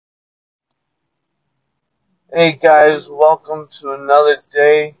Hey guys, welcome to another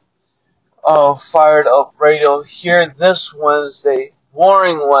day of Fired Up Radio here this Wednesday,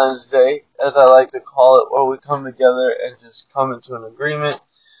 Warring Wednesday, as I like to call it, where we come together and just come into an agreement,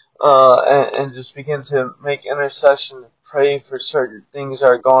 and just begin to make intercession and pray for certain things that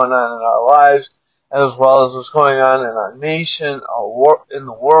are going on in our lives, as well as what's going on in our nation, in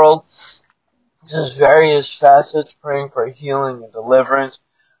the world. Just various facets, praying for healing and deliverance.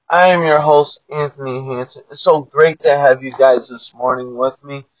 I am your host, Anthony Hanson. It's so great to have you guys this morning with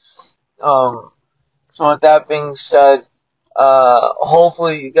me. Um, so with that being said,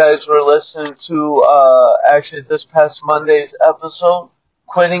 hopefully you guys were listening to, actually this past Monday's episode,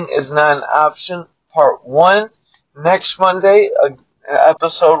 Quitting is Not an Option, Part 1. Next Monday, an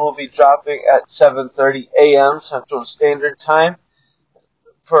episode will be dropping at 7:30 a.m. Central Standard Time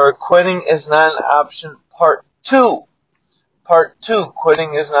for Quitting is Not an Option, Part 2. Part 2,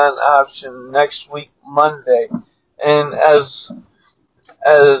 Quitting is Not an Option, next week, Monday. And as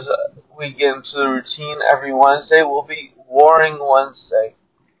we get into the routine every Wednesday, will be Warring Wednesday.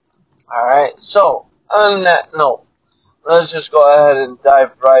 Alright, so, on that note, let's just go ahead and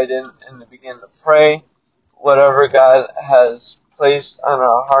dive right in and begin to pray. Whatever God has placed on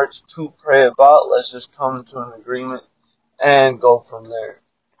our hearts to pray about, let's just come to an agreement and go from there.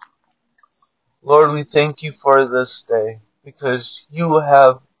 Lord, we thank you for this day because you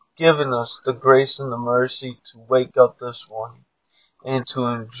have given us the grace and the mercy to wake up this morning and to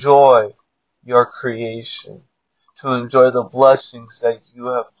enjoy your creation, to enjoy the blessings that you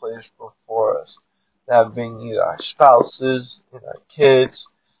have placed before us, that being either our spouses and our kids,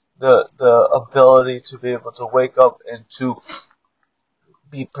 the ability to be able to wake up and to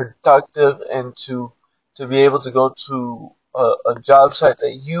be productive and to be able to go to a job site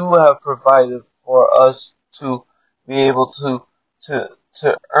that you have provided for us to be able to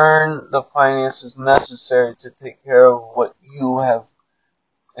earn the finances necessary to take care of what you have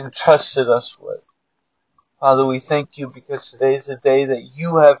entrusted us with. Father, we thank you because today is the day that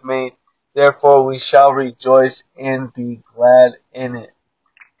you have made. Therefore, we shall rejoice and be glad in it.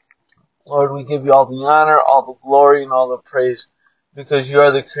 Lord, we give you all the honor, all the glory, and all the praise because you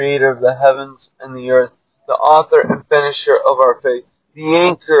are the creator of the heavens and the earth, the author and finisher of our faith, the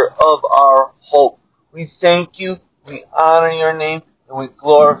anchor of our hope. We thank you, we honor your name, and we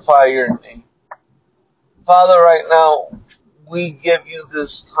glorify your name. Father, right now, we give you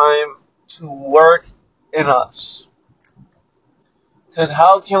this time to work in us. Because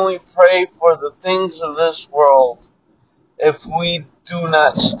how can we pray for the things of this world if we do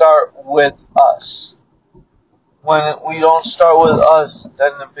not start with us? When we don't start with us,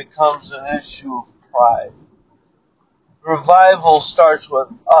 then it becomes an issue of pride. Revival starts with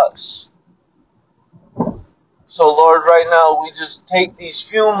us. So Lord, right now we just take these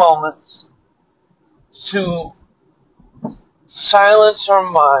few moments to silence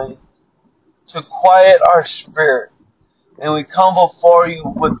our mind, to quiet our spirit, and we come before you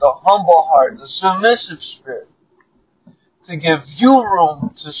with a humble heart, a submissive spirit, to give you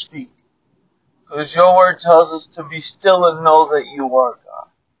room to speak. Because your word tells us to be still and know that you are God.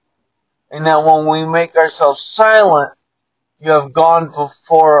 And that when we make ourselves silent, you have gone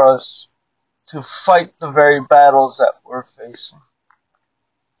before us to fight the very battles that we're facing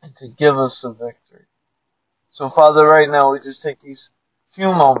and to give us a victory. So Father, right now we just take these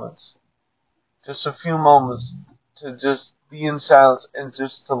few moments, just a few moments, to just be in silence and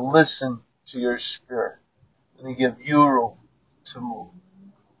just to listen to your Spirit and to give you room to move.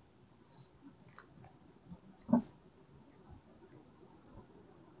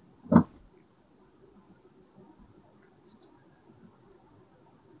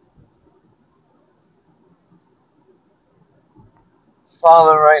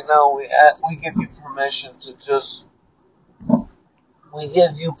 Father, right now we give you permission to just, we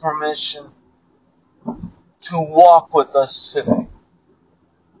give you permission to walk with us today.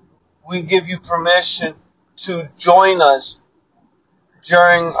 We give you permission to join us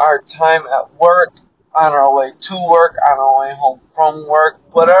during our time at work, on our way to work, on our way home from work,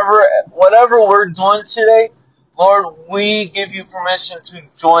 whatever we're doing today, Lord, we give you permission to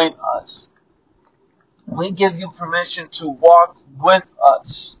join us. We give you permission to walk with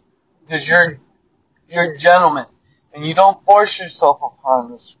us because you're a gentleman and you don't force yourself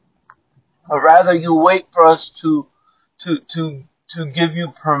upon us, but rather you wait for us to give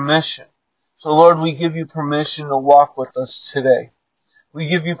you permission. So Lord, we give you permission to walk with us today. We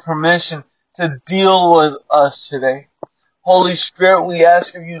give you permission to deal with us today. Holy Spirit, we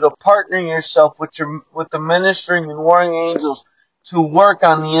ask of you to partner yourself with the ministering and warring angels to work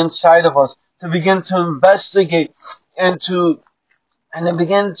on the inside of us, to begin to investigate and to And to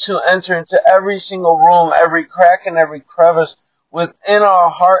begin to enter into every single room, every crack and every crevice within our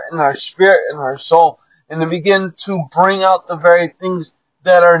heart and our spirit and our soul. And to begin to bring out the very things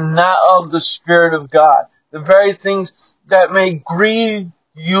that are not of the Spirit of God. The very things that may grieve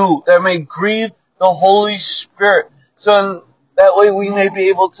you, that may grieve the Holy Spirit. So that way we may be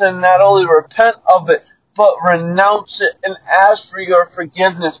able to not only repent of it, but renounce it and ask for your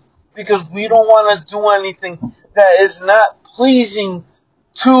forgiveness. Because we don't want to do anything that is not pleasing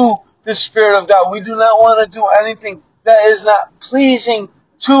to the Spirit of God. We do not want to do anything that is not pleasing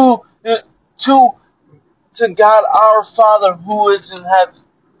to the to God our Father who is in heaven.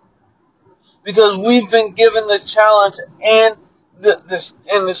 Because we've been given the challenge and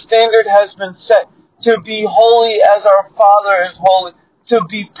the standard has been set to be holy as our Father is holy, to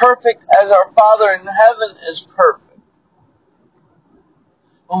be perfect as our Father in heaven is perfect.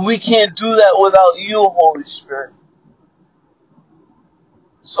 And we can't do that without you, Holy Spirit.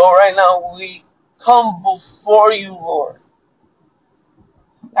 So right now we come before you, Lord,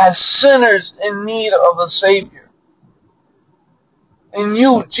 as sinners in need of a Savior. And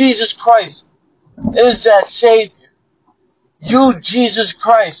you, Jesus Christ, is that Savior. You, Jesus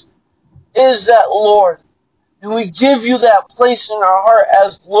Christ, is that Lord. And we give you that place in our heart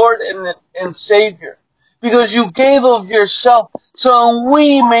as Lord and Savior. Because you gave of yourself so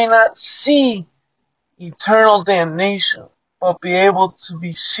we may not see eternal damnation, but be able to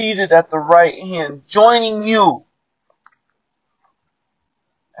be seated at the right hand, joining you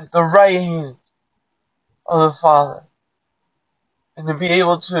at the right hand of the Father. And to be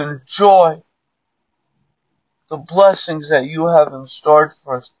able to enjoy the blessings that you have in store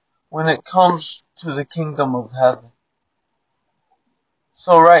for us when it comes to the kingdom of heaven.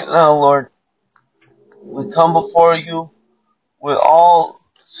 So right now, Lord, we come before you with all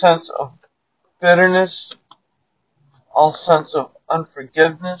sense of bitterness, all sense of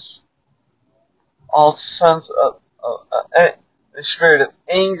unforgiveness, all sense of the spirit of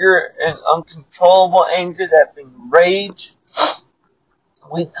anger and uncontrollable anger, that being rage.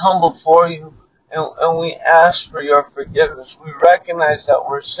 We come before you and we ask for your forgiveness. We recognize that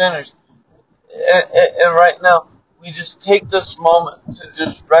we're sinners. And right now, we just take this moment to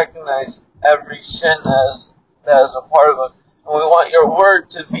just recognize every sin that is a part of us. And we want your word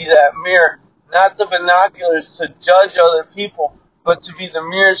to be that mirror, not the binoculars to judge other people, but to be the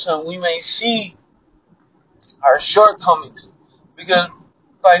mirror so we may see our shortcomings. Because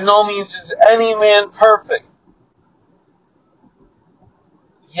by no means is any man perfect.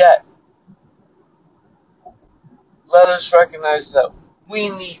 Yet, let us recognize that we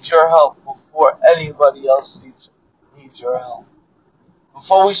need your help before anybody else needs your help.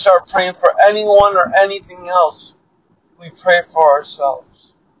 Before we start praying for anyone or anything else, we pray for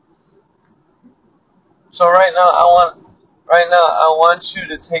ourselves. So right now I want you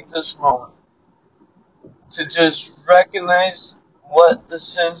to take this moment to just recognize what the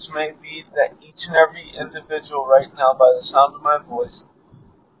sins may be that each and every individual right now, by the sound of my voice,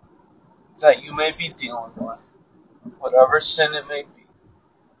 that you may be dealing with, whatever sin it may be.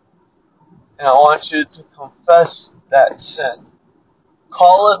 And I want you to confess that sin.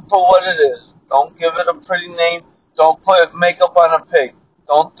 Call it for what it is. Don't give it a pretty name. Don't put makeup on a pig.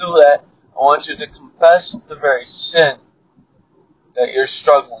 Don't do that. I want you to confess the very sin that you're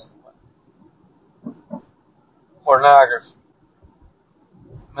struggling with. Pornography,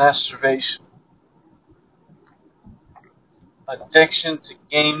 masturbation, addiction to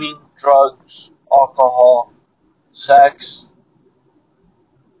gaming, drugs, alcohol, sex.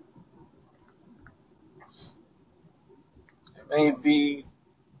 It may be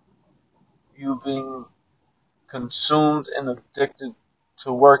you being consumed and addicted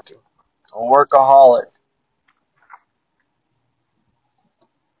to working, a workaholic.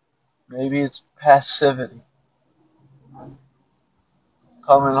 Maybe it's passivity.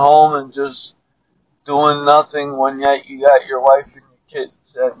 Coming home and just doing nothing when yet you got your wife and your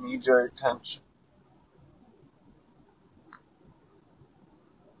kids that need your attention.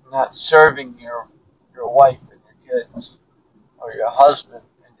 Not serving your wife and your kids, or your husband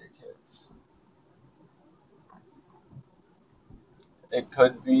and your kids. It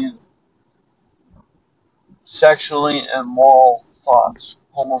could be sexually immoral thoughts,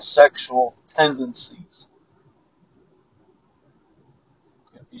 homosexual tendencies.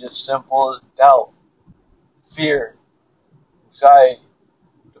 It could be as simple as doubt, fear, anxiety,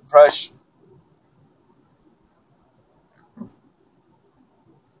 depression.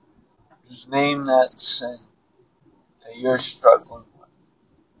 Just name that sin that you're struggling with,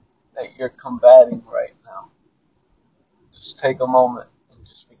 that you're combating right now. Just take a moment and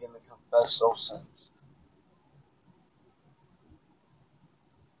just begin to confess those sins.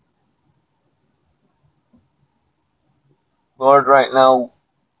 Lord, right now,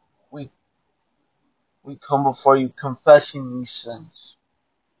 we come before you confessing these sins.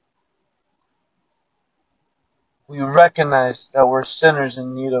 We recognize that we're sinners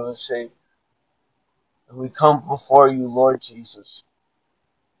in need of a Savior. And we come before you, Lord Jesus,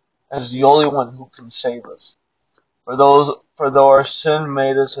 as the only one who can save us. For though our sin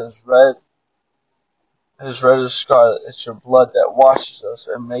made us as red as scarlet, it's your blood that washes us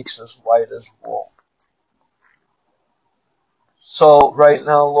and makes us white as wool. So right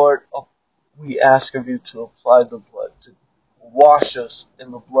now, Lord, we ask of you to apply the blood, to wash us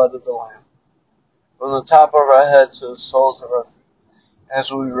in the blood of the Lamb, from the top of our heads to the soles of our feet,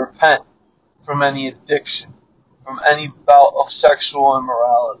 as we repent from any addiction, from any bout of sexual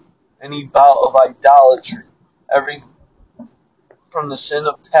immorality, any bout of idolatry, from the sin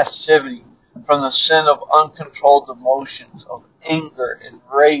of passivity, from the sin of uncontrolled emotions, of anger and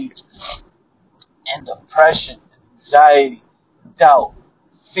rage and depression, anxiety, doubt,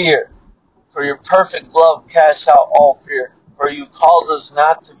 fear. For your perfect love casts out all fear. For you called us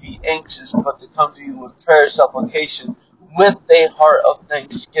not to be anxious, but to come to you with prayer, supplication, with a heart of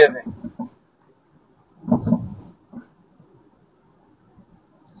thanksgiving.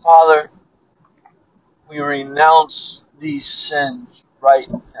 Father, we renounce these sins right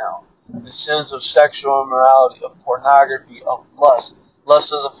now. The sins of sexual immorality, of pornography, of lust,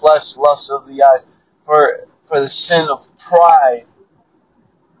 lust of the flesh, lust of the eyes, for the sin of pride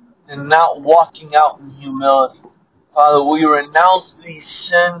and not walking out in humility. Father, we renounce these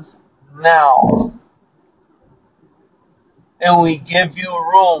sins now, and we give you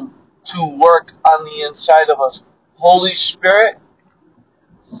room to work on the inside of us. Holy Spirit,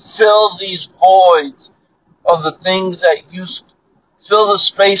 fill these voids of the things that fill the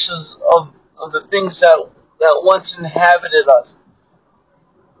spaces of the things that once inhabited us.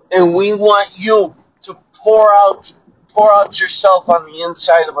 And we want you to pour out yourself on the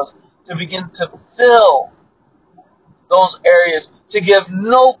inside of us, to begin to fill those areas, to give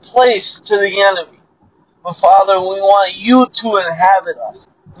no place to the enemy. But Father, we want you to inhabit us.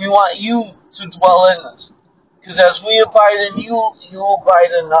 We want you to dwell in us. Because as we abide in you, you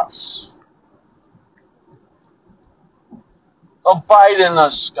abide in us. Abide in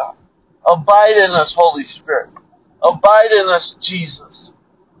us, God. Abide in us, Holy Spirit. Abide in us, Jesus.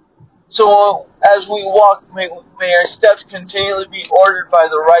 So as we walk, may our steps continually be ordered by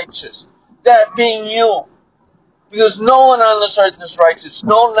the righteous. That being you. Because no one on this earth is righteous.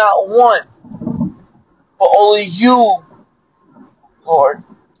 No, not one. But only you, Lord,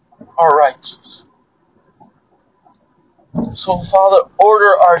 are righteous. So Father,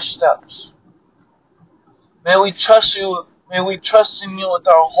 order our steps. May we trust you. May we trust in you with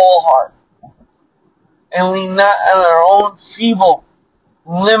our whole heart. And lean not on our own feeble,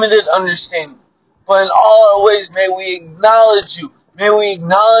 limited understanding. But in all our ways, may we acknowledge you. May we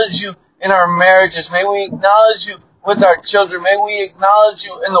acknowledge you in our marriages. May we acknowledge you with our children. May we acknowledge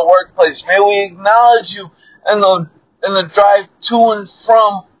you in the workplace. May we acknowledge you in the drive to and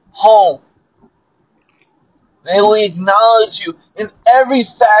from home. May we acknowledge you in every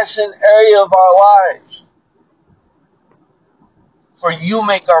facet and area of our lives. For you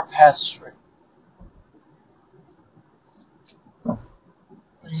make our path straight.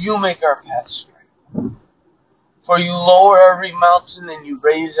 For you make our path straight. For you lower every mountain and you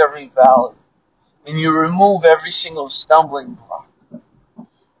raise every valley. And you remove every single stumbling block.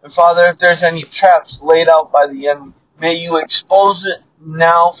 And Father, if there's any traps laid out by the enemy, may you expose it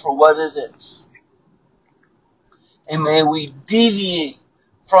now for what it is. And may we deviate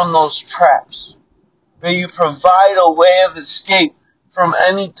from those traps. May you provide a way of escape from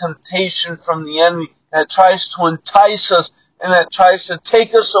any temptation from the enemy that tries to entice us and that tries to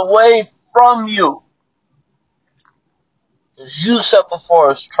take us away from you. Because you set before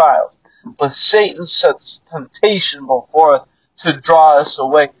us trials, but Satan sets temptation before us to draw us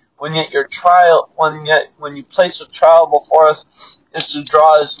away. When you place a trial before us, it's to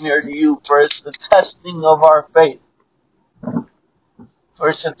draw us near to you, for it's the testing of our faith. For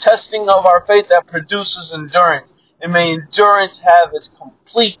it's the testing of our faith that produces endurance. And may endurance have its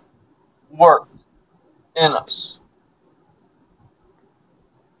complete work in us.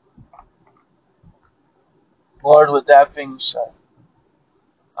 Lord, with that being said,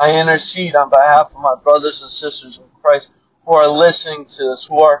 I intercede on behalf of my brothers and sisters in Christ who are listening to this,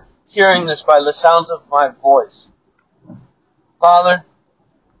 who are hearing this by the sounds of my voice. Father,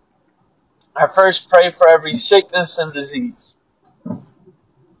 I first pray for every sickness and disease.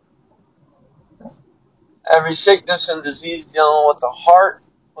 Every sickness and disease dealing with the heart,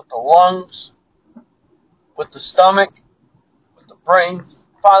 with the lungs, with the stomach, with the brain.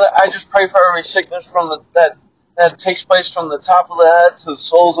 Father, I just pray for every sickness that takes place from the top of the head to the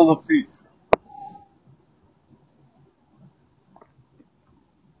soles of the feet.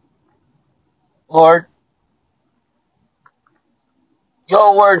 Lord,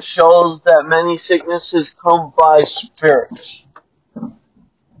 your word shows that many sicknesses come by spirits.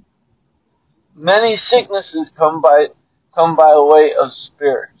 Many sicknesses come by way of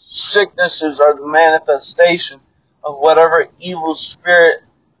spirit. Sicknesses are the manifestation of whatever evil spirit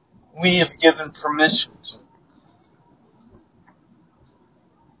we have given permission to.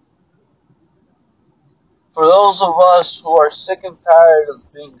 For those of us who are sick and tired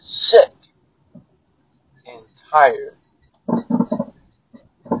of being sick and tired,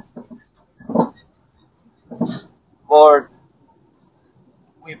 Lord,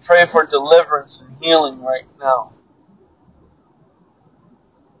 we pray for deliverance and healing right now.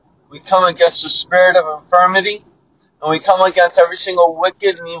 We come against the spirit of infirmity, and we come against every single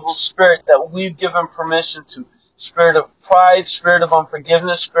wicked and evil spirit that we've given permission to. Spirit of pride, spirit of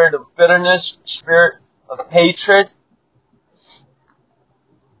unforgiveness, spirit of bitterness, spirit of hatred,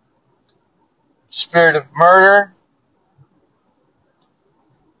 spirit of murder,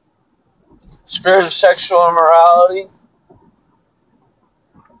 spirit of sexual immorality.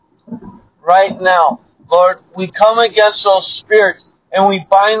 Right now, Lord, we come against those spirits and we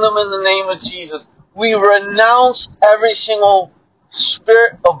bind them in the name of Jesus. We renounce every single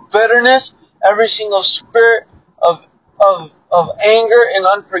spirit of bitterness, every single spirit of anger and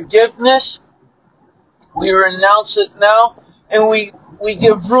unforgiveness. We renounce it now, and we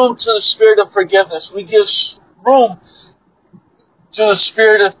give room to the spirit of forgiveness. We give room to the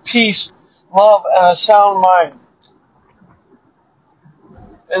spirit of peace, love, and a sound mind.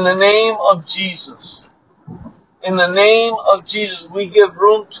 In the name of Jesus. In the name of Jesus, we give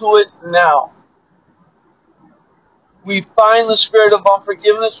room to it now. We bind the spirit of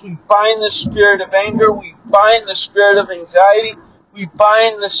unforgiveness. We bind the spirit of anger. We bind the spirit of anxiety. We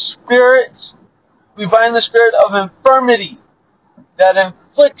bind the spirit of infirmity that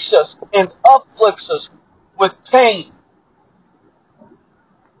inflicts us and afflicts us with pain.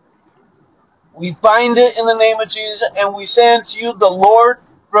 We bind it in the name of Jesus, and we say unto you, the Lord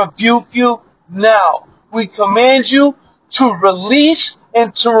rebuke you now. We command you to release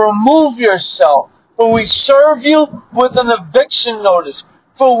and to remove yourself. For we serve you with an eviction notice.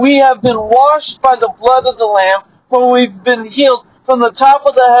 For we have been washed by the blood of the Lamb. For we've been healed from the top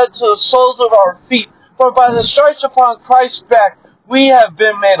of the head to the soles of our feet. For by the stripes upon Christ's back, we have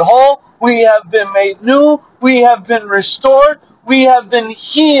been made whole. We have been made new. We have been restored. We have been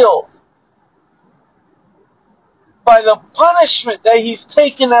healed by the punishment that he's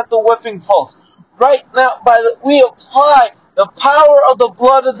taken at the whipping post. Right now, we apply the power of the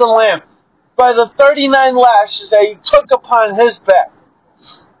blood of the Lamb by the 39 lashes that he took upon his back.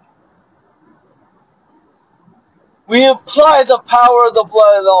 We apply the power of the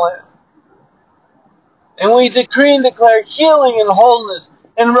blood of the Lamb. And we decree and declare healing and wholeness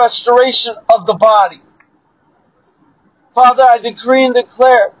and restoration of the body. Father, I decree and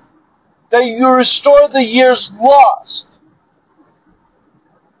declare that you restore the years lost.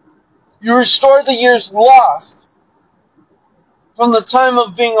 You restore the years lost from the time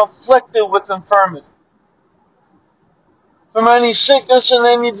of being afflicted with infirmity, from any sickness and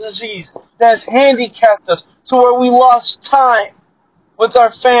any disease that has handicapped us to where we lost time with our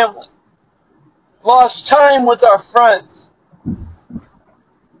family, lost time with our friends.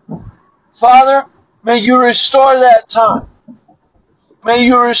 Father, may you restore that time. May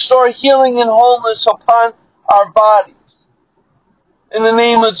you restore healing and wholeness upon our bodies. In the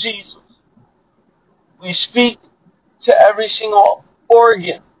name of Jesus, we speak to every single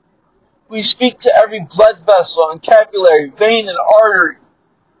organ. We speak to every blood vessel and capillary, vein and artery.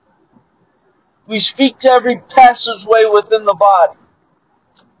 We speak to every passageway within the body.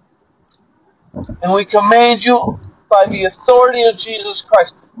 And we command you by the authority of Jesus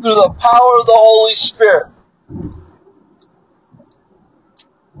Christ, through the power of the Holy Spirit,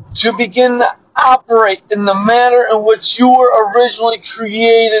 to begin to operate in the manner in which you were originally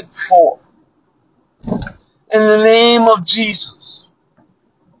created for. In the name of Jesus,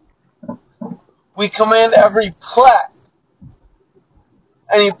 we command every plaque,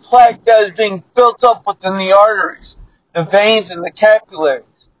 any plaque that is being built up within the arteries, the veins, and the capillaries,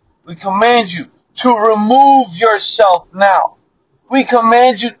 we command you to remove yourself now. We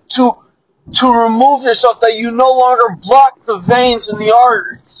command you to remove yourself, that you no longer block the veins and the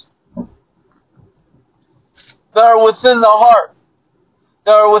arteries that are within the heart,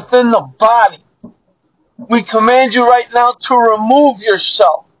 that are within the body. We command you right now to remove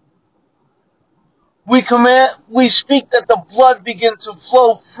yourself. We speak that the blood begin to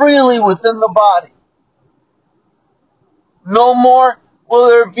flow freely within the body. No more will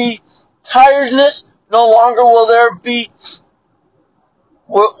there be tiredness. No longer will there be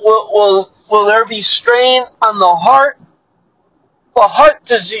will there be strain on the heart. The heart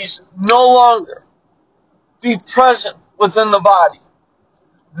disease no longer be present within the body.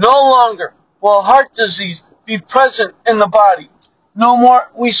 No longer will heart disease be present in the body. No more.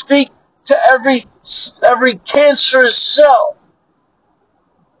 We speak to every cancerous cell.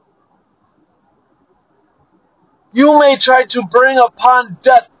 You may try to bring upon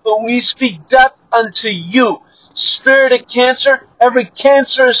death, but we speak death unto you. Spirit of cancer, every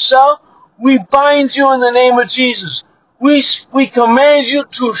cancerous cell, we bind you in the name of Jesus. We command you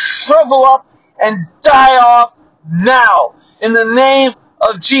to shrivel up and die off now in the name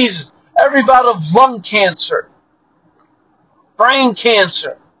of Jesus. Every bout of lung cancer, brain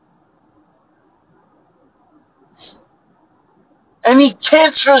cancer, any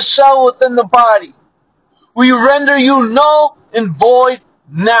cancerous cell within the body, we render you null and void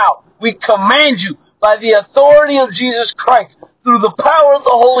now. We command you by the authority of Jesus Christ through the power of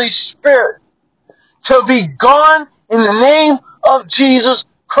the Holy Spirit to be gone in the name of Jesus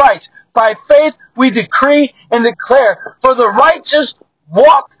Christ. By faith we decree and declare, for the righteous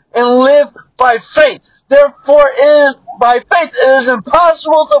walk and live by faith. Therefore, by faith it is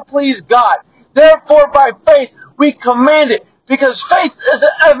impossible to please God. Therefore, by faith we command it, because faith is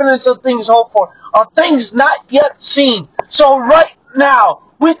the evidence of things hoped for, of things not yet seen. So right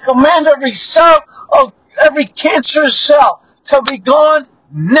now, we command every cancerous cell to be gone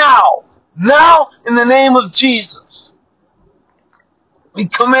now. Now, in the name of Jesus, we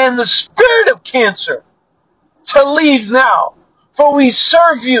command the spirit of cancer to leave now. For we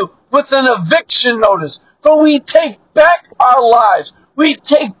serve you with an eviction notice. For we take back our lives. We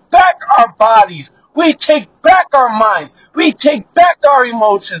take back our bodies. We take back our mind. We take back our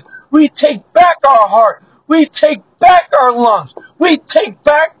emotions. We take back our heart. We take back our lungs. We take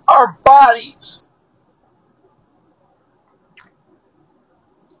back our bodies.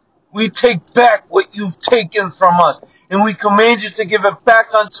 We take back what you've taken from us, and we command you to give it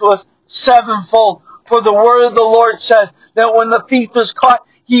back unto us sevenfold. For the word of the Lord says that when the thief is caught,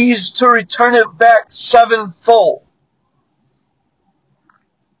 he is to return it back sevenfold.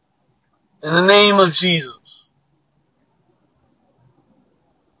 In the name of Jesus.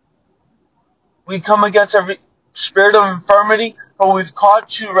 We come against every spirit of infirmity, for we've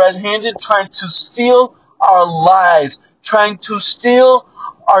caught you red-handed trying to steal our lives, trying to steal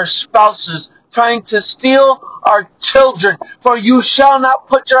our spouses, trying to steal our children. For you shall not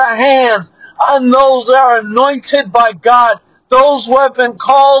put your hands on those that are anointed by God, those who have been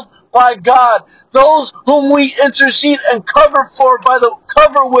called by God, those whom we intercede and cover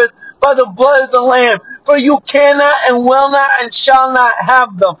with by the blood of the Lamb. For you cannot and will not and shall not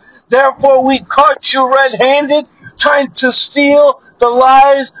have them. Therefore we caught you red-handed, trying to steal the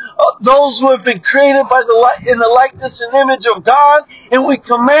lives of those who have been created by in the likeness and image of God, and we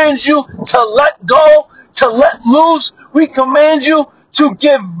command you to let go, to let loose. We command you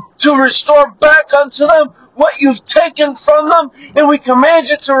to restore back unto them what you've taken from them, and we command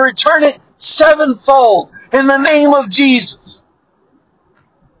you to return it sevenfold in the name of Jesus.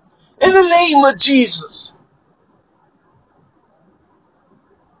 In the name of Jesus.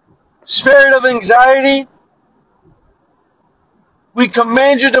 Spirit of anxiety, we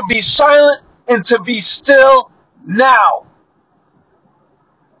command you to be silent and to be still now.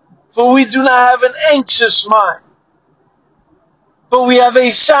 For we do not have an anxious mind, but we have a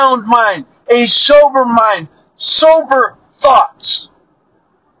sound mind, a sober thoughts,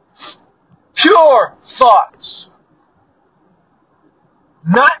 pure thoughts,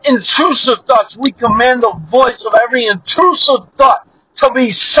 not intrusive thoughts. We command the voice of every intrusive thought to be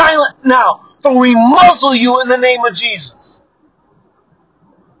silent now, for we muzzle you in the name of Jesus.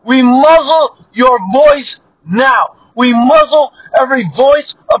 We muzzle your voice now. We muzzle every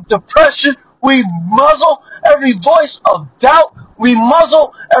voice of depression. We muzzle every voice of doubt. We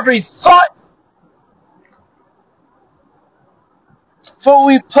muzzle every thought. For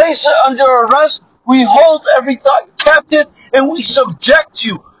we place it under arrest. We hold every thought captive and we subject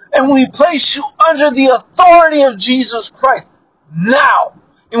you. And we place you under the authority of Jesus Christ now.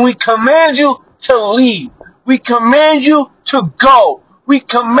 And we command you to leave. We command you to go. We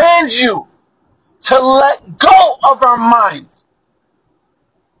command you to let go of our mind.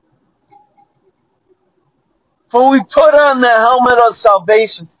 For we put on the helmet of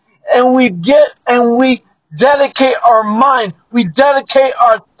salvation and we dedicate our mind, we dedicate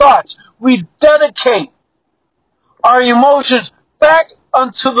our thoughts, we dedicate our emotions back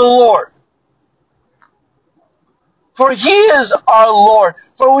unto the Lord. For He is our Lord,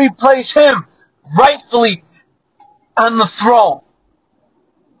 for we place Him rightfully on the throne,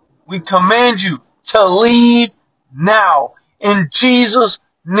 we command you to leave now in Jesus'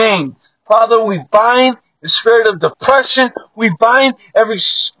 name. Father, we bind the spirit of depression. We bind every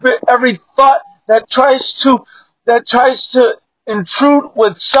spirit, every thought that tries to intrude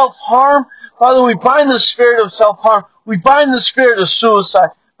with self-harm. Father, we bind the spirit of self-harm. We bind the spirit of suicide.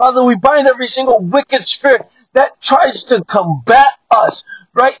 Father, we bind every single wicked spirit that tries to combat us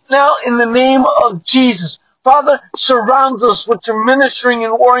right now in the name of Jesus. Father, surround us with your ministering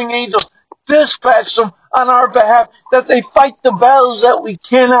and warring angels. Dispatch them on our behalf that they fight the battles that we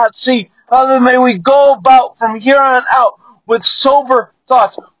cannot see. Father, may we go about from here on out with sober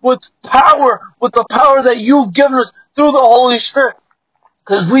thoughts, with power, with the power that you've given us through the Holy Spirit.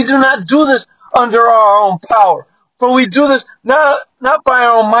 Because we do not do this under our own power. For we do this not by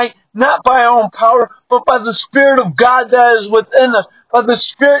our own might, not by our own power, but by the Spirit of God that is within us, by the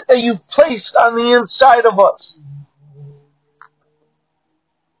Spirit that you've placed on the inside of us.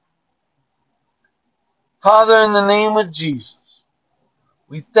 Father, in the name of Jesus,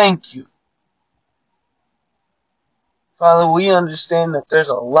 we thank you. Father, we understand that there's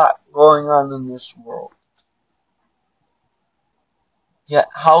a lot going on in this world. Yet,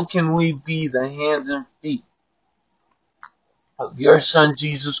 how can we be the hands and feet of your Son,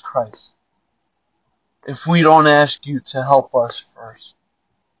 Jesus Christ, if we don't ask you to help us first?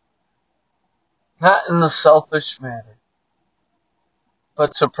 Not in the selfish manner,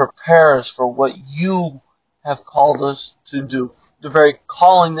 but to prepare us for what you have called us to do. The very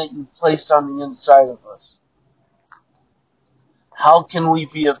calling that you placed on the inside of us. How can we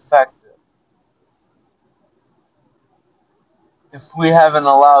be effective if we haven't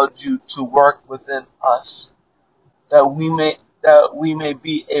allowed you to work within us? That we may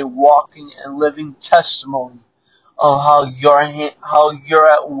be a walking and living testimony of how you're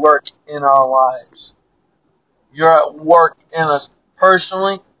at work in our lives. You're at work in us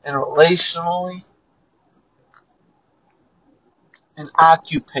personally and relationally and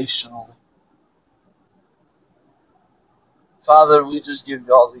occupationally. Father, we just give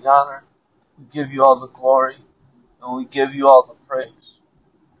you all the honor, we give you all the glory, and we give you all the praise.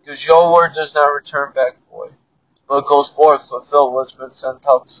 Because your word does not return back void, but goes forth to fulfill what's been sent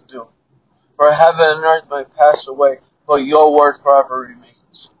out to do. For heaven and earth may pass away, but your word forever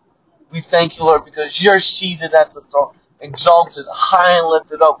remains. We thank you, Lord, because you're seated at the throne, exalted, high and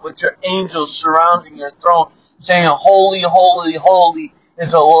lifted up, with your angels surrounding your throne, saying, Holy, holy, holy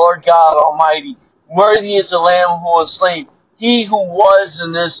is the Lord God Almighty. Worthy is the Lamb who was slain, he who was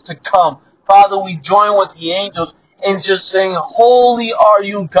and is to come. Father, we join with the angels in just saying, Holy are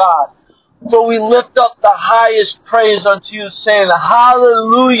you, God. So we lift up the highest praise unto you, saying,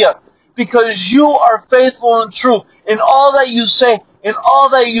 Hallelujah, because you are faithful and true in all that you say, in all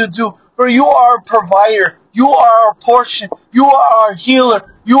that you do. For you are a provider, you are our portion, you are our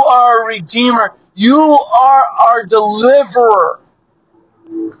healer, you are our redeemer, you are our deliverer.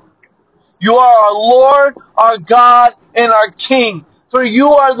 You are our Lord, our God, and our King. For you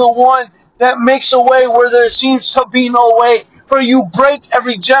are the one that makes a way where there seems to be no way. For you break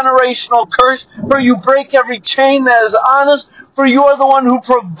every generational curse. For you break every chain that is on us. For you are the one who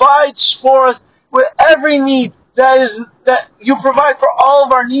provides for us with every need that you provide for all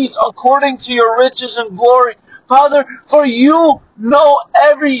of our needs according to your riches and glory. Father, for you know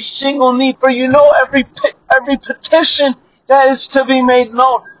every single need. For you know every petition that is to be made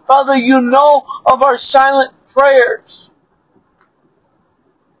known. Father, you know of our silent prayers.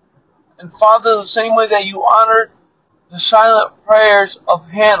 And Father, the same way that you honored the silent prayers of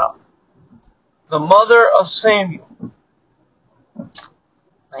Hannah, the mother of Samuel,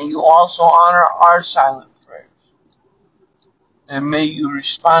 may you also honor our silent prayers. And may you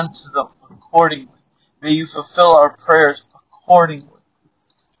respond to them accordingly. May you fulfill our prayers accordingly.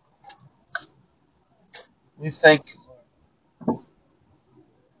 We thank you, Lord.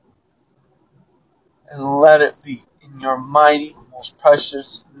 And let it be in your mighty, most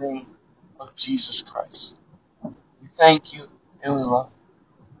precious name of Jesus Christ. We thank you and we love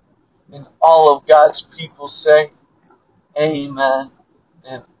you. And all of God's people say, Amen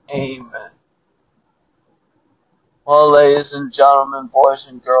and Amen. Well, ladies and gentlemen, boys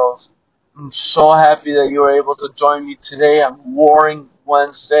and girls, I'm so happy that you were able to join me today on Warring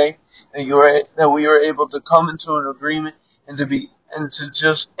Wednesday, that we were able to come into an agreement and to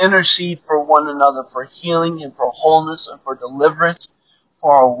just intercede for one another, for healing and for wholeness and for deliverance,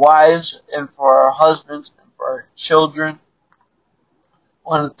 for our wives and for our husbands and for our children. I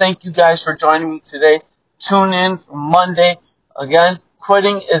want to thank you guys for joining me today. Tune in for Monday. Again,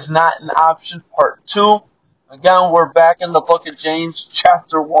 quitting is not an option, part 2. Again, we're back in the book of James,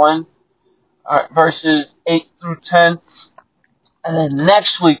 chapter 1. Alright, verses 8 through 10. And then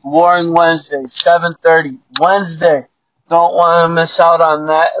next week, Warring Wednesday, 7:30, Wednesday. Don't want to miss out on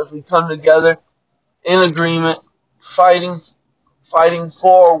that as we come together in agreement, fighting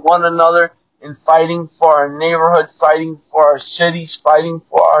for one another, and fighting for our neighborhood, fighting for our cities, fighting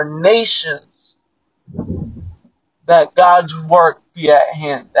for our nations. That God's work be at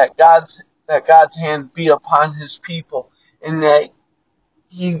hand, that God's hand be upon His people, and that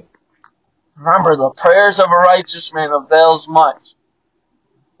He, remember, the prayers of a righteous man avails much.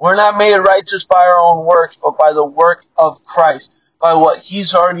 We're not made righteous by our own works, but by the work of Christ, by what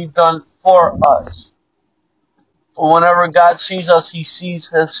He's already done for us. For whenever God sees us, He sees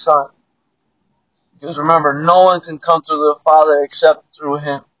His Son. Because remember, no one can come to the Father except through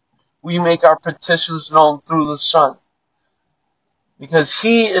Him. We make our petitions known through the Son. Because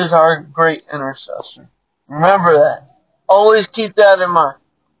He is our great intercessor. Remember that. Always keep that in mind.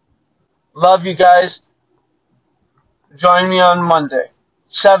 Love you guys. Join me on Monday,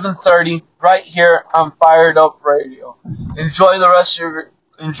 7:30, right here on Fired Up Radio. Enjoy the rest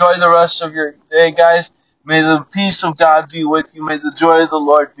of your day, guys. May the peace of God be with you. May the joy of the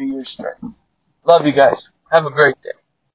Lord be your strength. Love you guys. Have a great day.